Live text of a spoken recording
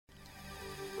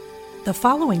The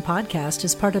following podcast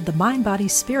is part of the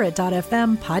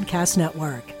MindBodySpirit.fm podcast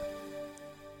network.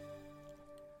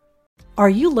 Are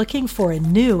you looking for a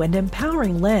new and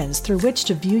empowering lens through which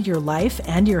to view your life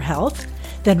and your health?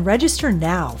 Then register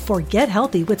now for Get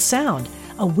Healthy with Sound,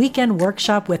 a weekend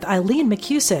workshop with Eileen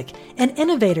McCusick, an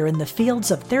innovator in the fields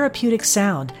of therapeutic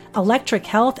sound, electric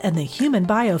health, and the human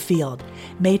biofield,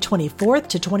 May 24th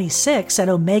to 26th at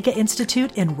Omega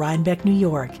Institute in Rhinebeck, New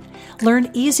York.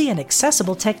 Learn easy and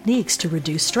accessible techniques to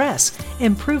reduce stress,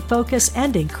 improve focus,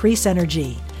 and increase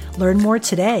energy. Learn more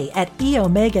today at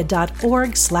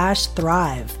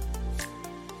eomega.org/thrive.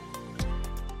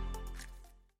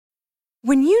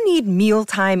 When you need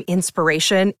mealtime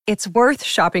inspiration, it's worth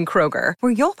shopping Kroger,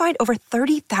 where you'll find over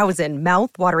 30,000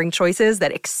 mouth-watering choices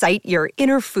that excite your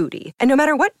inner foodie. And no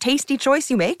matter what tasty choice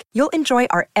you make, you'll enjoy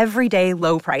our everyday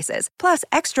low prices, plus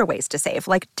extra ways to save,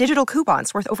 like digital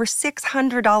coupons worth over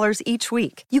 $600 each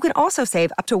week. You can also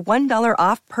save up to $1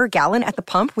 off per gallon at the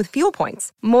pump with fuel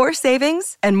points. More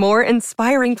savings and more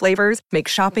inspiring flavors make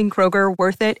shopping Kroger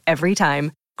worth it every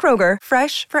time. Kroger,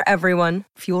 fresh for everyone.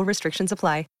 Fuel restrictions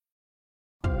apply.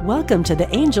 Welcome to the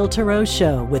Angel Tarot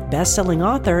Show with best-selling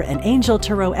author and Angel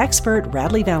Tarot expert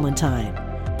Radleigh Valentine.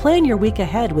 Plan your week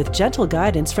ahead with gentle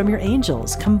guidance from your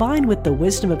angels, combined with the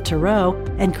wisdom of Tarot,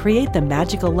 and create the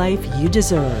magical life you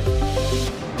deserve.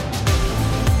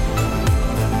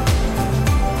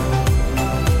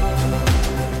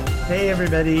 Hey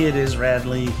everybody, it is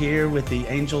Radleigh here with the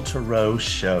Angel Tarot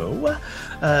Show.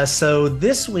 So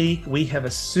this week we have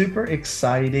a super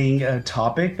exciting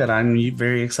topic that I'm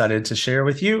very excited to share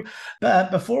with you. But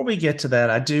before we get to that,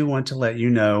 I do want to let you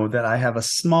know that I have a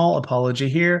small apology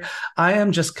here. I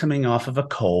am just coming off of a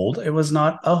cold. It was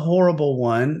not a horrible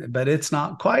one, but it's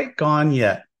not quite gone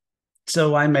yet.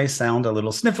 So I may sound a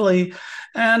little sniffly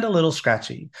and a little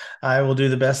scratchy. I will do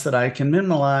the best that I can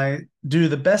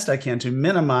to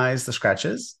minimize the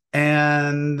scratches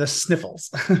and the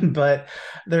sniffles, but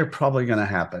they're probably going to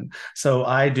happen. So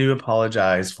I do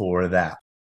apologize for that.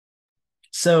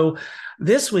 So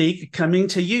this week, coming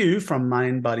to you from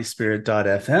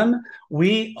MindBodySpirit.fm,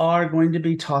 we are going to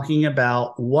be talking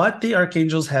about what the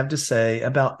Archangels have to say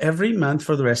about every month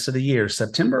for the rest of the year: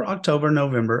 September, October,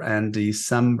 November, and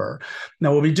December.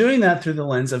 Now, we'll be doing that through the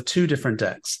lens of two different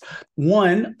decks.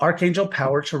 One, Archangel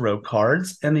Power Tarot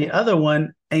cards, and the other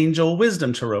one, Angel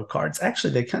Wisdom Tarot cards.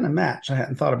 Actually, they kind of match. I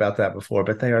hadn't thought about that before,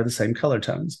 but they are the same color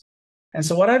tones. And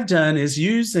so what I've done is,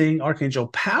 using Archangel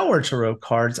Power Tarot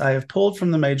cards, I have pulled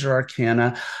from the major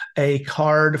arcana a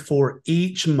card for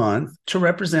each month to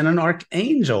represent an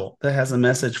archangel that has a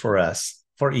message for us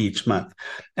for each month.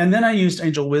 And then I used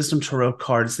Angel Wisdom Tarot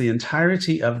cards, the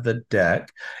entirety of the deck,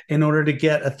 in order to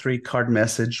get a 3-card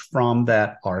message from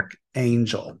that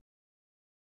archangel.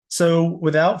 So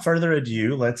without further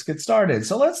ado, let's get started.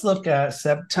 So let's look at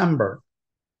September.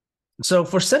 So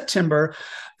for September,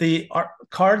 the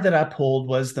card that I pulled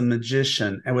was the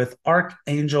Magician, and with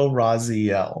Archangel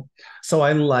Raziel. So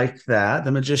I like that.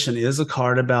 The Magician is a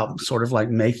card about sort of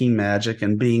like making magic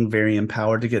and being very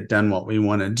empowered to get done what we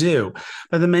want to do.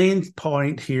 But the main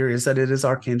point here is that it is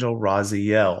Archangel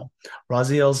Raziel.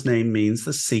 Raziel's name means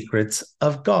the secrets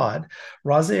of God.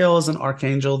 Raziel is an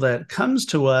archangel that comes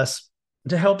to us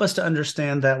to help us to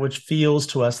understand that which feels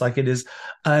to us like it is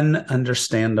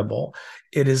ununderstandable.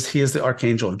 He is the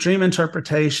archangel of dream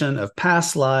interpretation, of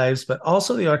past lives, but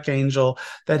also the archangel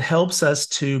that helps us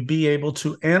to be able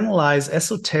to analyze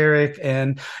esoteric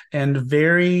and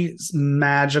very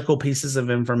magical pieces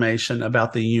of information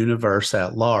about the universe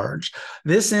at large.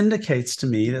 This indicates to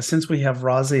me that since we have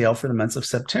Raziel for the months of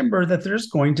September, that there's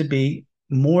going to be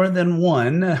more than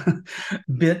one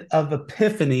bit of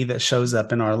epiphany that shows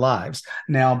up in our lives.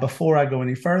 Now, before I go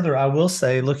any further, I will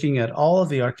say, looking at all of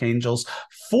the archangels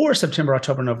for September,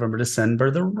 October, November,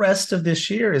 December, the rest of this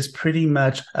year is pretty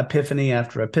much epiphany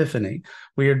after epiphany.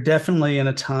 We are definitely in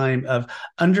a time of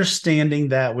understanding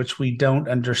that which we don't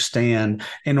understand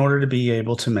in order to be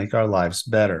able to make our lives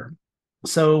better.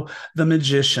 So the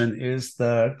Magician is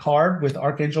the card with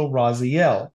Archangel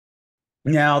Raziel.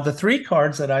 Now, the 3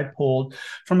 cards that I pulled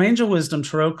from Angel Wisdom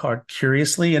Tarot card,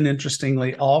 curiously and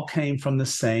interestingly, all came from the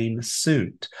same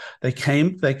suit. They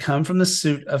come from the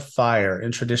suit of fire.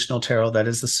 In traditional tarot, that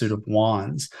is the suit of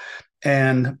wands.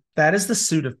 And that is the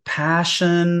suit of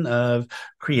passion, of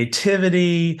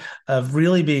creativity, of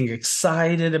really being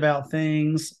excited about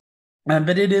things.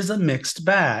 But it is a mixed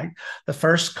bag. The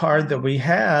first card that we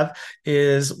have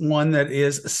is one that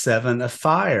is 7 of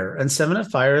Fire. And 7 of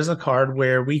Fire is a card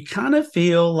where we kind of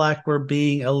feel like we're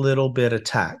being a little bit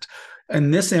attacked.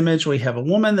 In this image, we have a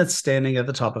woman that's standing at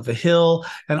the top of a hill,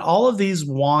 and all of these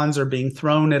wands are being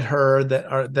thrown at her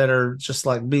that are just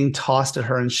like being tossed at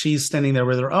her, and she's standing there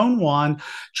with her own wand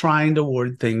trying to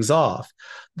ward things off.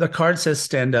 The card says,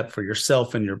 stand up for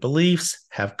yourself and your beliefs,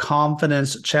 have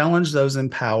confidence, challenge those in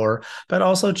power, but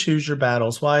also choose your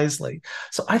battles wisely.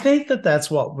 So I think that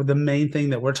that's what the main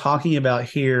thing that we're talking about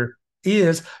here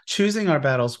is choosing our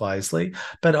battles wisely,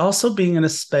 but also being in a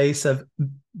space of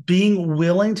being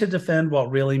willing to defend what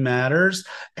really matters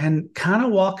and kind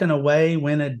of walking away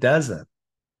when it doesn't.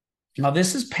 Now,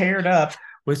 this is paired up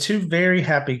with two very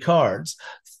happy cards.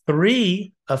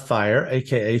 Three of Fire,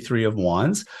 aka Three of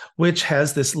Wands, which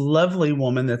has this lovely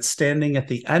woman that's standing at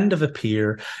the end of a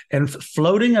pier, and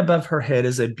floating above her head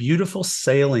is a beautiful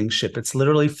sailing ship. It's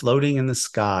literally floating in the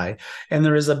sky. And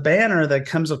there is a banner that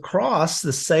comes across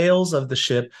the sails of the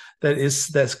ship that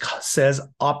says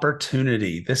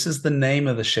opportunity. This is the name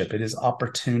of the ship. It is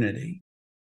Opportunity.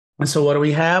 And so what do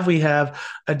we have? We have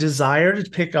a desire to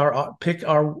pick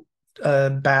our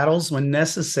battles when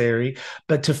necessary,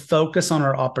 but to focus on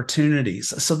our opportunities.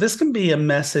 So this can be a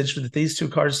message with these two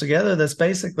cards together that's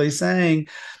basically saying,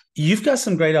 you've got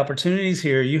some great opportunities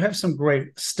here. You have some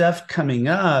great stuff coming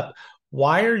up.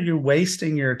 Why are you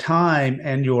wasting your time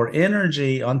and your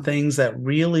energy on things that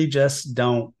really just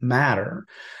don't matter?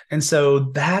 And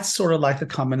so that's sort of like the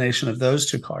combination of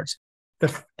those two cards. The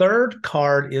third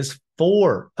card is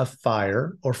Four of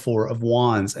Fire, or Four of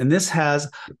Wands. And this has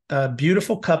a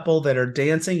beautiful couple that are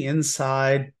dancing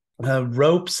inside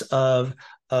ropes of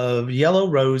yellow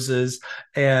roses,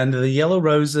 and the yellow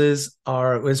roses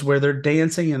is where they're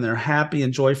dancing and they're happy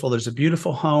and joyful. There's a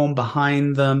beautiful home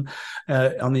behind them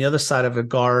on the other side of a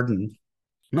garden.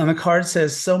 And the card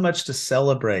says, so much to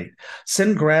celebrate.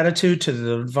 Send gratitude to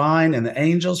the divine and the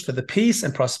angels for the peace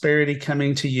and prosperity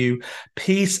coming to you,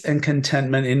 peace and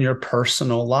contentment in your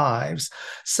personal lives.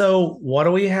 So what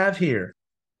do we have here?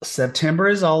 September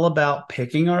is all about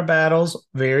picking our battles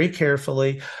very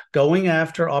carefully, going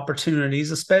after opportunities,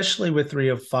 especially with Three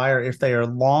of Fire, if they are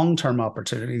long-term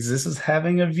opportunities. This is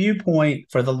having a viewpoint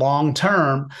for the long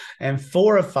term, and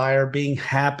Four of Fire being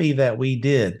happy that we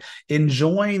did,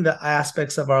 enjoying the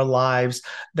aspects of our lives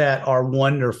that are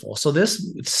wonderful. So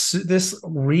this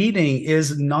reading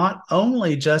is not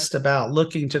only just about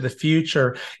looking to the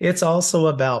future, it's also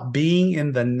about being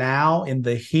in the now, in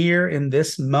the here, in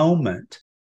this moment,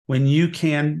 when you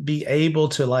can be able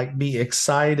to be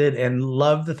excited and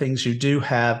love the things you do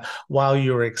have while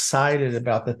you're excited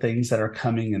about the things that are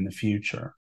coming in the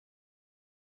future.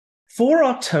 For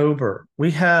October,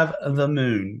 we have the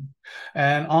moon,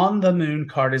 and on the moon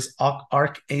card is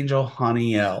Archangel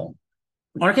Haniel.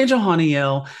 Archangel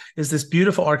Haniel is this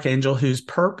beautiful archangel whose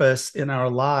purpose in our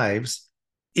lives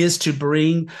is to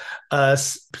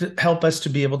help us to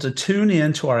be able to tune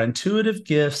in to our intuitive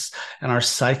gifts and our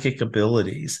psychic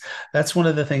abilities. That's one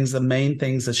of the main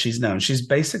things that she's known. She's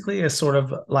basically a sort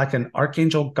of like an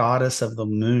archangel goddess of the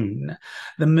moon.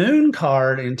 The moon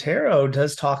card in tarot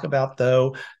does talk about,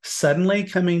 though, suddenly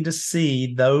coming to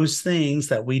see those things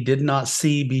that we did not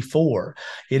see before.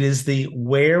 It is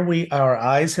where our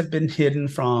eyes have been hidden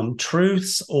from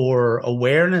truths or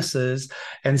awarenesses,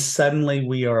 and suddenly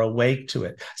we are awake to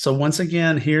it. So once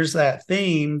again, here's that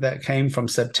theme that came from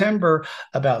September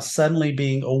about suddenly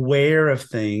being aware of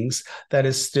things that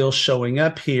is still showing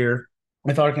up here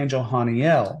with Archangel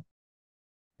Haniel.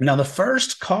 Now, the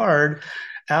first card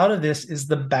out of this is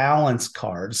the balance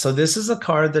card. So this is a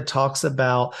card that talks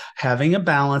about having a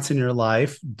balance in your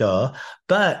life,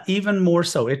 but even more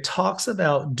so, it talks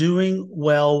about doing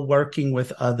well working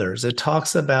with others. It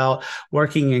talks about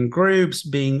working in groups,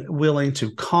 being willing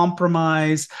to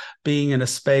compromise, being in a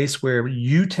space where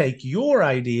you take your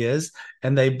ideas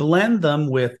and they blend them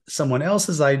with someone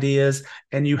else's ideas,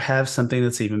 and you have something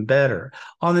that's even better.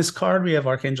 On this card, we have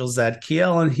Archangel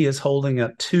Zadkiel, and he is holding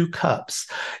up two cups.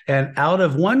 And out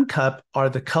of one cup are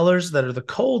the colors that are the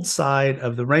cold side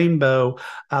of the rainbow.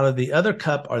 Out of the other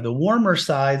cup are the warmer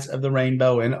sides of the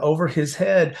rainbow. And over his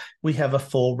head, we have a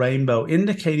full rainbow,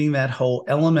 indicating that whole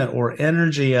element or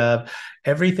energy of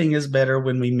everything is better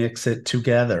when we mix it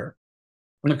together.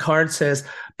 And the card says,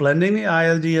 blending the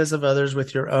ideas of others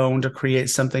with your own to create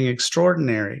something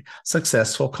extraordinary,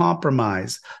 successful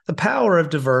compromise, the power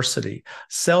of diversity,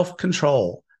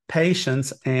 self-control,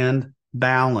 patience, and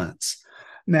balance.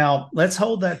 Now, let's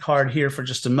hold that card here for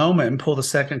just a moment and pull the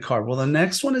second card. Well, the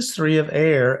next one is Three of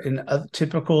Air. In a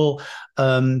typical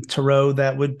tarot,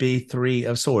 that would be Three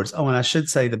of Swords. Oh, and I should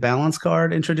say the balance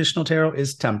card in traditional tarot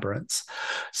is Temperance.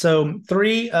 So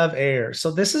Three of Air.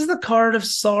 So this is the card of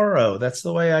sorrow. That's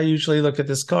the way I usually look at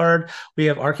this card. We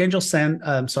have Archangel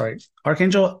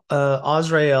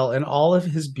Azrael and all of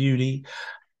his beauty,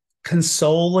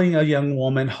 consoling a young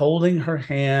woman, holding her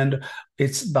hand.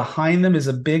 It's behind them is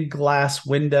a big glass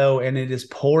window and it is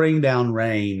pouring down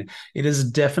rain. It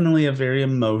is definitely a very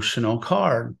emotional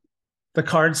card. The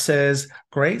card says,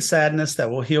 great sadness that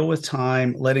will heal with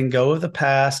time, letting go of the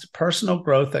past, personal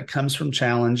growth that comes from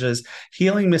challenges,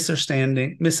 healing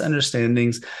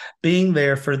misunderstandings, being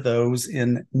there for those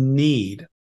in need.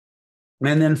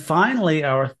 And then finally,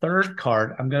 our third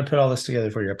card, I'm going to put all this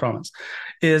together for you, I promise,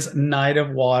 is Knight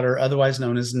of Water, otherwise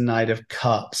known as Knight of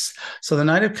Cups. So the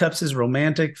Knight of Cups is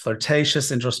romantic,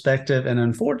 flirtatious, introspective, and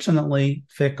unfortunately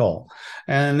fickle.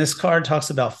 And this card talks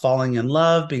about falling in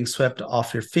love, being swept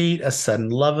off your feet, a sudden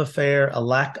love affair, a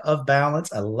lack of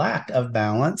balance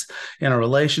in a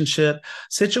relationship,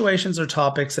 situations or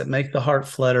topics that make the heart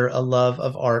flutter, a love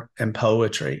of art and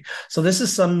poetry. So this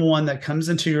is someone that comes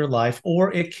into your life,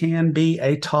 or it can be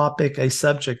a topic, a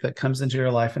subject that comes into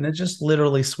your life, and it just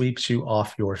literally sweeps you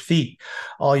off your feet.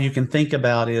 All you can think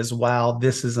about is, wow,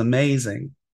 this is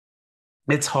amazing.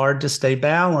 It's hard to stay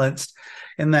balanced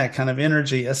in that kind of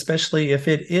energy, especially if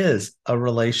it is a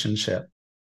relationship.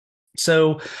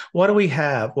 So what do we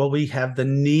have? Well, we have the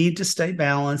need to stay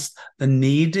balanced, the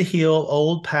need to heal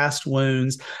old past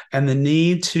wounds, and the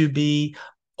need to be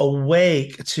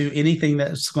awake to anything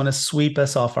that's going to sweep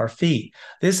us off our feet.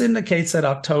 This indicates that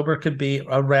October could be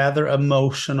a rather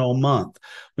emotional month.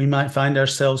 We might find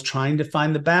ourselves trying to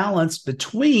find the balance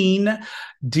between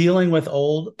dealing with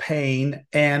old pain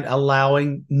and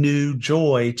allowing new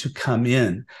joy to come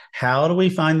in. How do we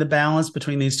find the balance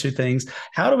between these two things?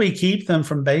 How do we keep them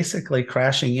from basically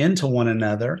crashing into one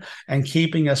another and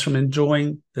keeping us from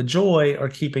enjoying the joy or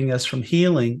keeping us from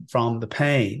healing from the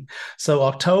pain? So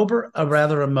October, a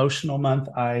rather emotional month,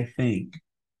 I think.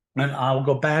 And I'll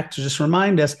go back to just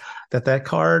remind us that that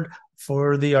card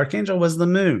for the Archangel was the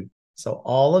moon. So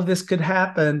all of this could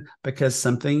happen because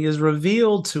something is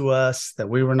revealed to us that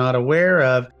we were not aware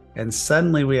of, and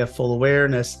suddenly we have full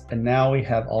awareness, and now we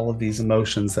have all of these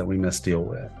emotions that we must deal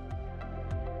with.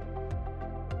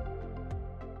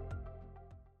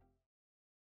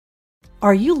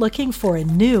 Are you looking for a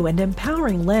new and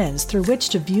empowering lens through which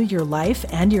to view your life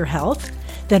and your health?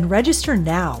 Then register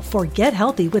now for Get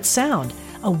Healthy with Sound,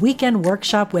 a weekend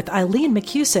workshop with Eileen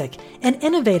McCusick, an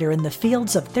innovator in the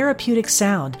fields of therapeutic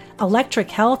sound,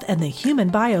 electric health, and the human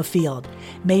biofield.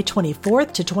 May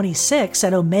 24th to 26th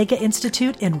at Omega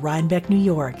Institute in Rhinebeck, New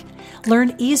York.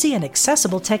 Learn easy and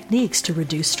accessible techniques to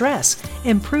reduce stress,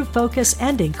 improve focus,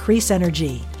 and increase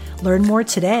energy. Learn more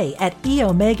today at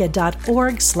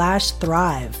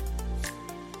eomega.org/thrive.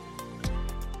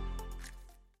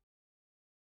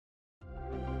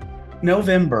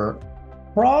 November,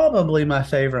 probably my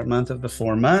favorite month of the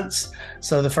 4 months.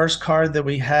 So the first card that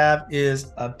we have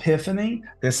is Epiphany.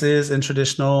 This is in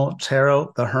traditional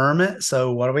tarot, the Hermit.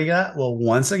 So what do we got? Well,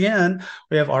 once again,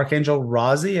 we have Archangel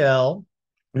Raziel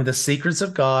with the Secrets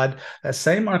of God, that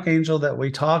same archangel that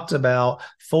we talked about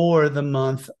for the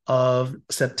month of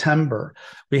September.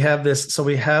 We have this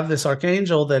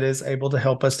archangel that is able to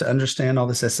help us to understand all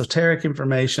this esoteric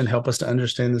information, help us to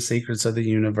understand the secrets of the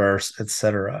universe,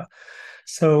 etc.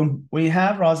 So we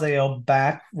have Raziel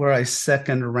back for a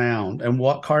second round. And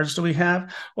what cards do we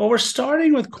have? Well, we're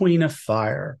starting with Queen of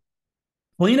Fire.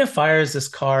 Queen of Fire is this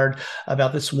card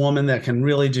about this woman that can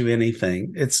really do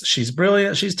anything. She's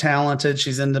brilliant, she's talented,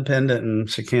 she's independent, and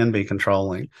she can be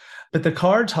controlling. But the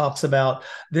card talks about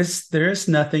this: there is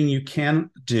nothing you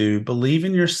can't do. Believe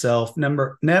in yourself.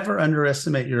 Never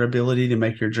underestimate your ability to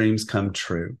make your dreams come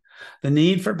true. The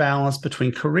need for balance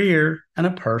between career and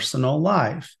a personal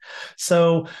life.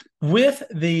 So with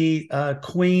the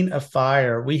Queen of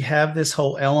Fire, we have this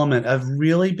whole element of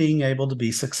really being able to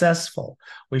be successful.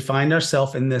 We find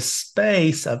ourselves in this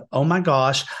space of, oh my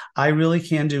gosh, I really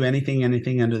can do anything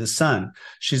under the sun.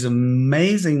 She's an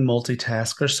amazing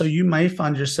multitasker. So you may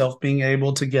find yourself being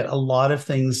able to get a lot of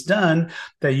things done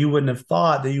that you wouldn't have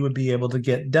thought that you would be able to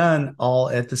get done all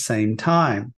at the same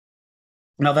time.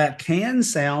 Now, that can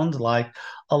sound like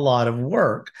a lot of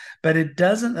work, but it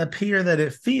doesn't appear that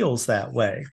it feels that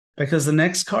way, because the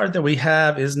next card that we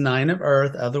have is Nine of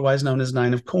Earth, otherwise known as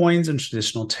Nine of Coins in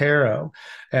traditional tarot.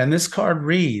 And this card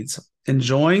reads,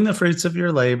 enjoying the fruits of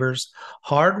your labors,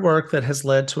 hard work that has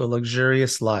led to a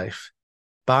luxurious life,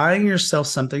 buying yourself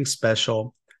something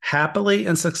special, happily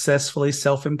and successfully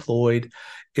self-employed,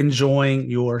 enjoying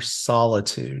your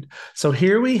solitude. So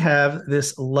here we have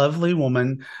this lovely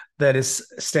woman that is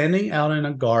standing out in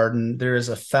a garden. There is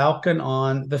a falcon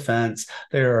on the fence.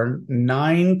 There are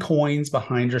 9 coins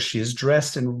behind her. She is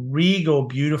dressed in regal,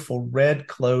 beautiful red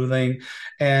clothing,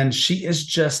 and she is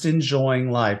just enjoying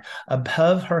life.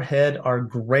 Above her head are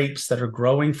grapes that are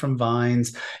growing from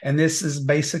vines, and this is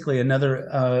basically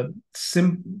another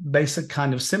basic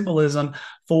kind of symbolism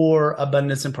for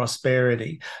abundance and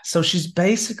prosperity. So she's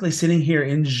basically sitting here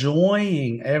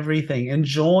enjoying everything,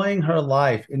 enjoying her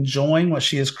life, enjoying what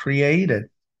she has created.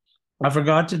 I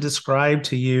forgot to describe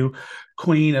to you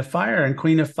Queen of Fire. And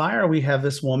Queen of Fire, we have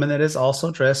this woman that is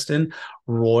also dressed in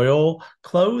royal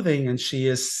clothing, and she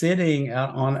is sitting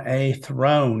out on a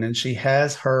throne, and she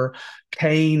has her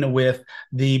cane with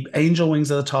the angel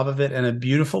wings at the top of it and a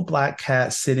beautiful black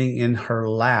cat sitting in her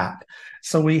lap.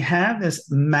 So we have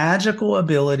this magical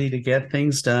ability to get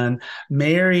things done,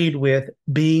 married with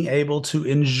being able to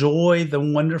enjoy the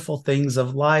wonderful things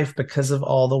of life because of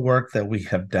all the work that we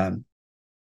have done.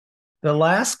 The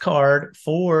last card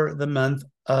for the month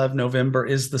of November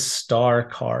is the Star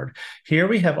card. Here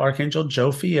we have Archangel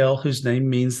Jophiel, whose name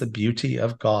means the beauty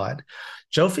of God.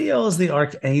 Jophiel is the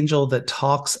archangel that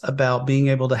talks about being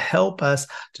able to help us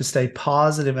to stay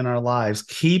positive in our lives,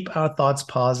 keep our thoughts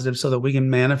positive so that we can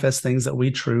manifest things that we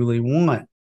truly want.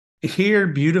 Here,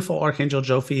 beautiful Archangel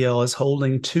Jophiel is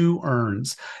holding 2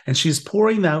 urns, and she's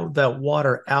pouring that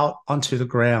water out onto the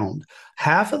ground.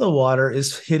 Half of the water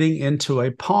is hitting into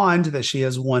a pond that she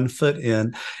has 1 foot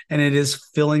in, and it is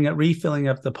refilling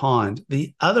up the pond.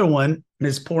 The other one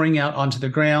is pouring out onto the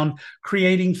ground,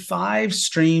 creating 5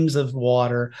 streams of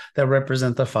water that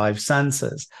represent the 5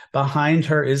 senses. Behind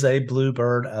her is a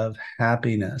bluebird of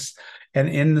happiness. And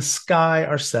in the sky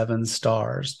are 7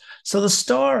 stars. So the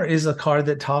star is a card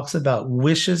that talks about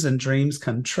wishes and dreams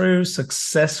come true,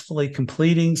 successfully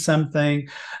completing something.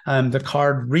 The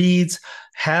card reads,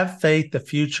 have faith, the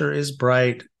future is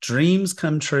bright, dreams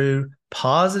come true,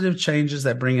 positive changes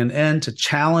that bring an end to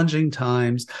challenging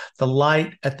times, the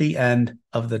light at the end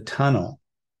of the tunnel.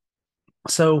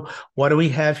 So what do we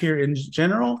have here in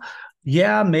general?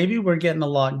 Yeah, maybe we're getting a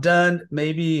lot done.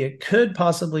 Maybe it could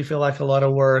possibly feel like a lot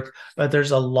of work, but there's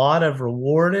a lot of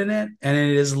reward in it. And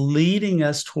it is leading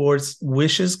us towards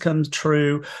wishes come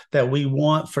true that we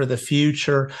want for the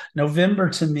future. November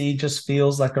to me just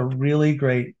feels like a really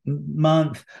great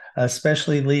month,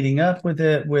 especially leading up with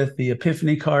it with the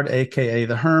Epiphany card, AKA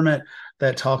the Hermit,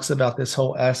 that talks about this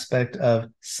whole aspect of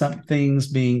some things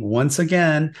being once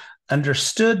again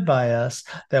understood by us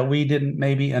that we didn't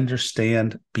maybe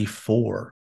understand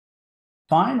before.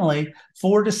 Finally,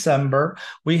 for December,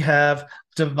 we have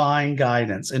divine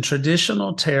guidance. In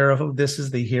traditional tarot, this is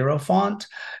the Hierophant,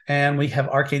 and we have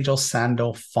Archangel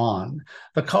Sandalphon.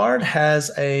 The card has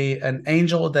an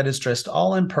angel that is dressed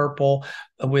all in purple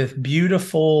with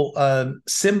beautiful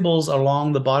symbols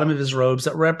along the bottom of his robes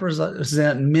that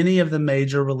represent many of the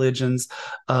major religions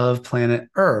of planet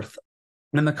Earth.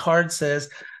 And the card says,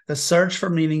 the search for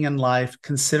meaning in life,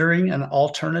 considering an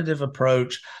alternative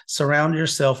approach, surround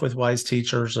yourself with wise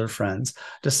teachers or friends.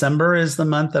 December is the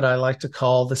month that I like to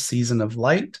call the season of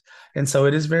light. And so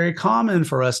it is very common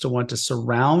for us to want to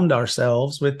surround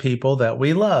ourselves with people that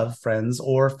we love, friends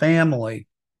or family.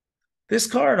 This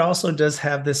card also does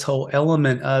have this whole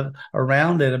element of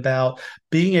around it about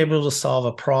being able to solve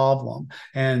a problem.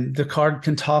 And the card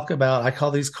can talk about, I call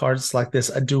these cards like this,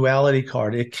 a duality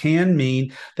card. It can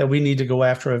mean that we need to go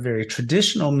after a very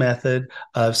traditional method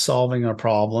of solving our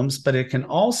problems, but it can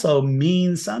also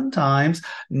mean sometimes,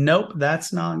 nope,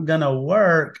 that's not going to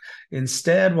work.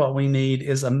 Instead, what we need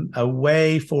is a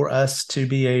way for us to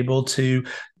be able to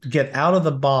get out of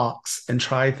the box and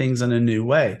try things in a new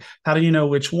way. How do you know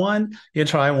which one? You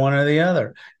try one or the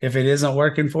other. If it isn't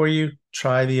working for you,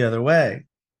 try the other way.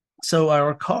 So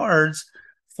our cards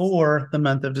for the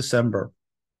month of December,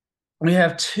 we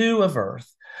have 2 of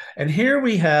Earth. And here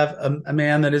we have a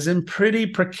man that is in pretty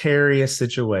precarious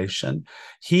situation.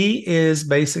 He is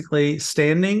basically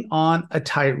standing on a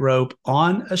tightrope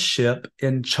on a ship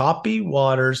in choppy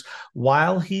waters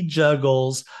while he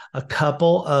juggles a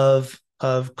couple of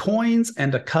coins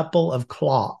and a couple of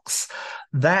clocks.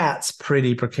 That's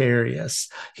pretty precarious.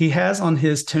 He has on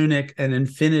his tunic an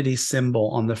infinity symbol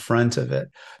on the front of it.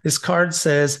 This card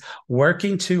says,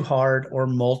 working too hard or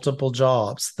multiple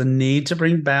jobs, the need to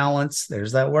bring balance,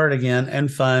 there's that word again, and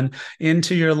fun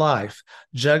into your life,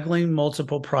 juggling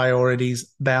multiple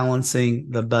priorities, balancing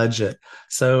the budget.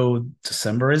 So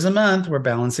December is a month where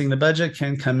balancing the budget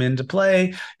can come into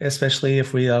play, especially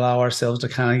if we allow ourselves to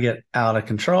kind of get out of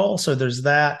control. So there's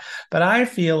that. But I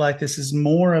feel like this is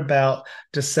more about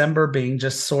December being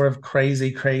just sort of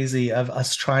crazy of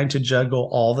us trying to juggle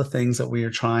all the things that we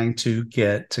are trying to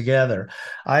get together.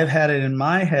 I've had it in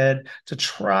my head to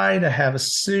try to have a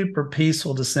super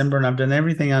peaceful December, and I've done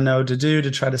everything I know to do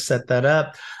to try to set that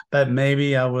up, but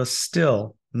maybe I was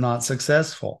still not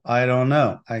successful. I don't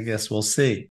know. I guess we'll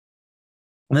see.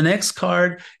 The next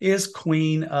card is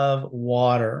Queen of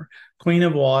Water. Queen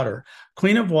of Water.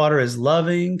 Queen of Water is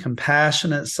loving,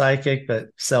 compassionate, psychic, but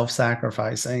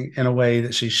self-sacrificing in a way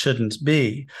that she shouldn't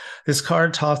be. This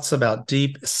card talks about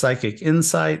deep psychic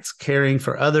insights, caring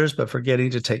for others, but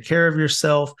forgetting to take care of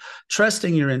yourself,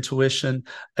 trusting your intuition,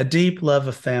 a deep love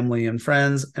of family and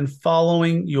friends, and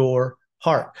following your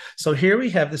heart. So here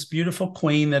we have this beautiful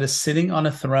queen that is sitting on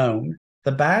a throne.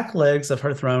 The back legs of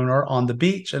her throne are on the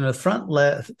beach, and the front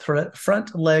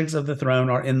legs of the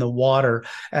throne are in the water,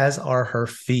 as are her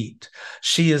feet.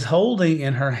 She is holding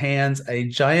in her hands a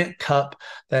giant cup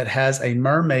that has a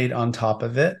mermaid on top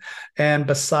of it, and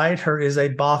beside her is a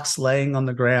box laying on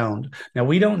the ground. Now,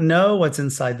 we don't know what's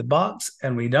inside the box,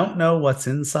 and we don't know what's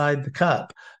inside the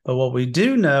cup. But what we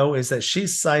do know is that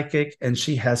she's psychic and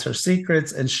she has her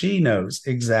secrets, and she knows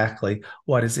exactly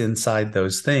what is inside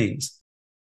those things.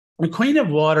 The Queen of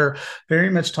Water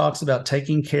very much talks about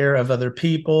taking care of other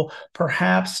people,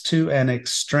 perhaps to an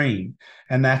extreme.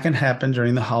 And that can happen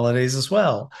during the holidays as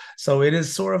well. So it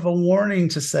is sort of a warning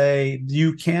to say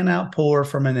you cannot pour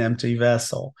from an empty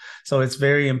vessel. So it's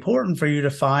very important for you to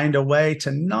find a way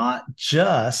to not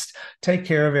just take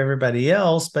care of everybody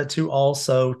else, but to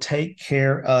also take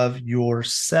care of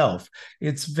yourself.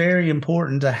 It's very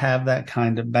important to have that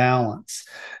kind of balance.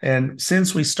 And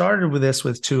since we started with this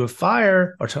with Two of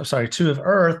Fire, Two of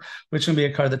Earth, which can be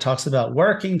a card that talks about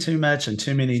working too much and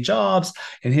too many jobs.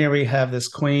 And here we have this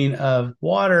Queen of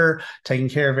Water taking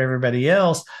care of everybody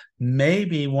else.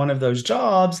 Maybe one of those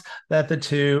jobs that the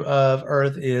Two of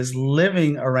Earth is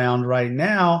living around right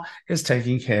now is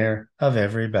taking care of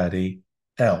everybody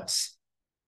else.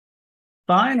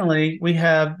 Finally, we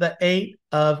have the Eight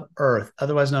of Earth,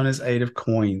 otherwise known as Eight of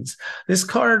Coins. This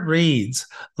card reads,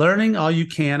 learning all you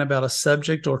can about a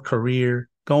subject or career,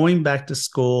 going back to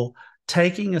school,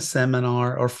 taking a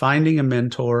seminar or finding a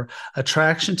mentor,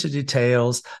 attraction to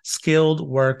details, skilled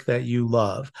work that you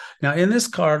love. Now, in this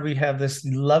card, we have this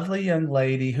lovely young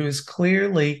lady who is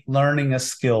clearly learning a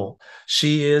skill.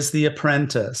 She is the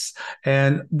apprentice,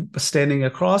 and standing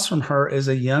across from her is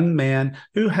a young man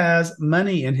who has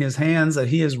money in his hands that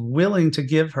he is willing to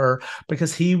give her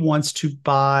because he wants to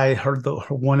buy her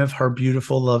one of her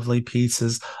beautiful, lovely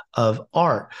pieces of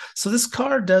art. So this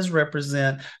card does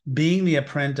represent being the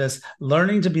apprentice,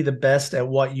 learning to be the best at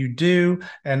what you do,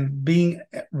 and being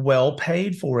well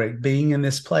paid for it, being in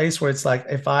this place where it's like,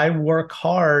 if I work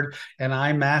hard and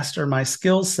I master my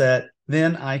skill set,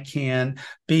 then I can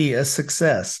be a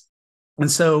success.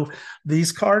 And so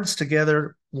these cards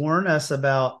together warn us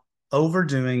about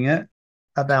overdoing it,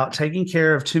 about taking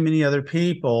care of too many other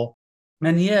people,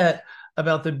 and yet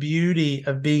about the beauty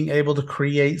of being able to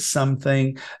create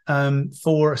something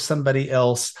for somebody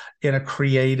else in a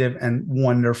creative and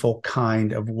wonderful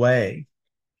kind of way.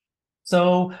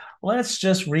 So let's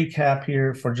just recap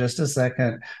here for just a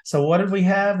second. So what did we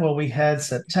have? Well, we had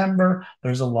September.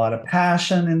 There's a lot of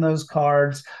passion in those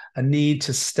cards, a need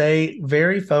to stay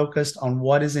very focused on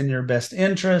what is in your best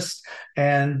interest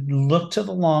and look to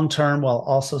the long term while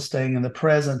also staying in the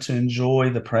present to enjoy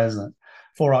the present.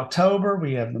 For October,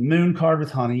 we have the Moon card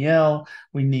with Haniel.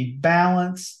 We need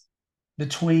balance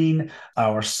between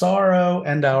our sorrow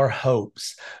and our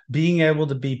hopes, being able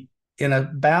to be in a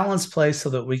balanced place so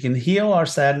that we can heal our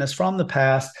sadness from the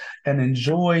past and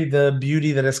enjoy the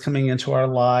beauty that is coming into our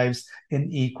lives in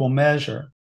equal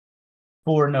measure.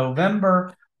 For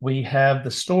November, we have the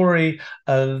story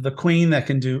of the queen that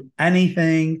can do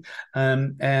anything,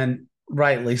 and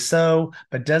rightly so,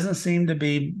 but doesn't seem to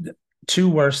be too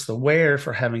worse the wear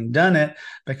for having done it,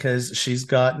 because she's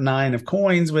got 9 of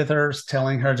coins with her,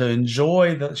 telling her to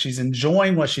enjoy she's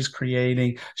enjoying what she's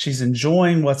creating. She's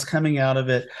enjoying what's coming out of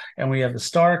it. And we have the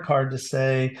Star card to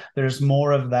say there's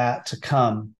more of that to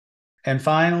come. And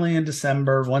finally, in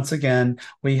December, once again,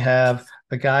 we have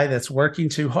the guy that's working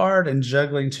too hard and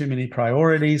juggling too many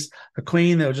priorities, the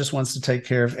queen that just wants to take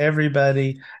care of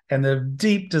everybody, and the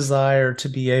deep desire to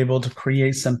be able to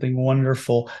create something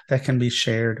wonderful that can be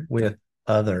shared with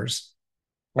others.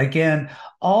 Again,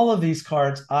 all of these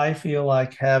cards, I feel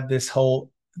like, have this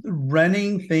whole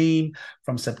running theme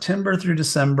from September through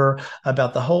December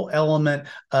about the whole element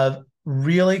of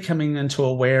really coming into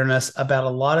awareness about a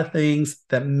lot of things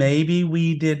that maybe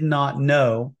we did not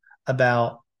know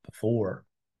about before.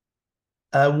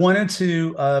 I wanted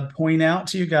to point out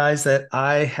to you guys that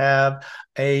I have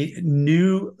a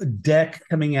new deck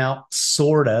coming out,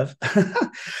 sort of.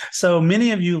 So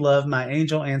many of you love my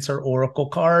Angel Answer Oracle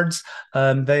cards.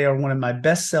 They are one of my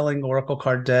best-selling Oracle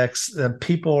card decks.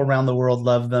 People around the world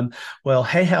love them. Well,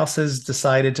 Hay House has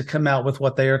decided to come out with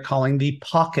what they are calling the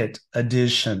Pocket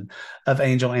Edition of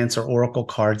Angel Answer Oracle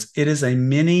cards. It is a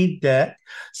mini deck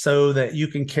so that you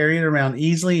can carry it around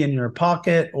easily in your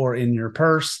pocket or in your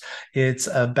purse. It's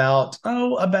about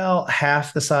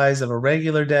half the size of a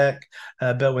regular deck,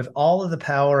 but with all of the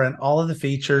power and all of the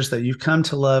features that you've come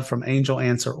to love from Angel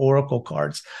Answer Oracle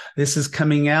cards. This is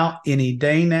coming out any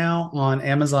day now on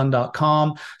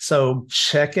Amazon.com, so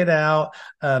check it out.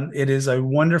 It is a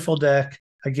wonderful deck.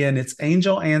 Again, it's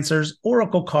Angel Answers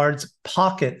Oracle Cards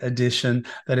Pocket Edition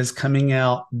that is coming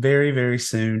out very, very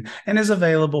soon and is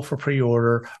available for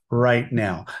pre-order right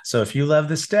now. So if you love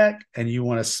this deck and you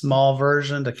want a small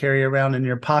version to carry around in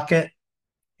your pocket,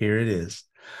 here it is.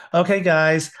 Okay,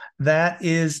 guys, that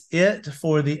is it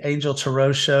for the Angel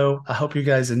Tarot Show. I hope you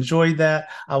guys enjoyed that.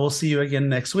 I will see you again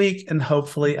next week, and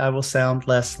hopefully I will sound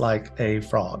less like a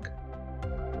frog.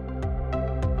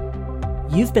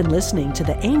 You've been listening to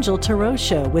the Angel Tarot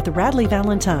Show with Radleigh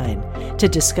Valentine. To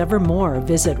discover more,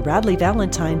 visit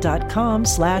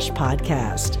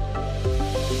radleighvalentine.com/podcast.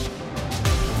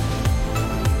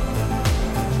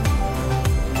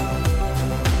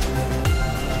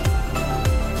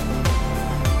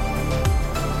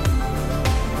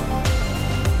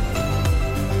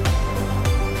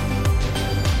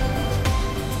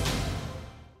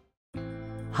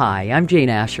 Hi, I'm Jane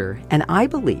Asher, and I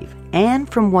believe, and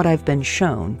from what I've been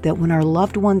shown, that when our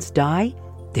loved ones die,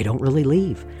 they don't really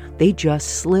leave. They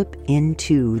just slip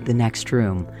into the next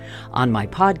room. On my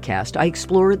podcast, I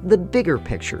explore the bigger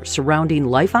picture surrounding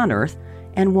life on Earth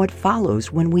and what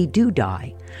follows when we do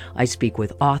die. I speak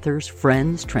with authors,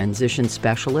 friends, transition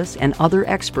specialists, and other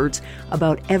experts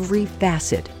about every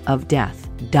facet of death,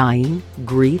 dying,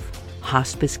 grief,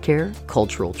 hospice care,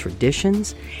 cultural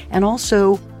traditions, and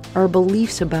also our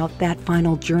beliefs about that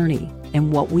final journey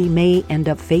and what we may end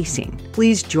up facing.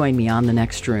 Please join me on The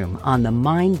Next Room on the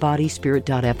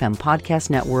MindBodySpirit.fm podcast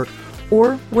network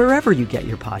or wherever you get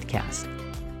your podcast.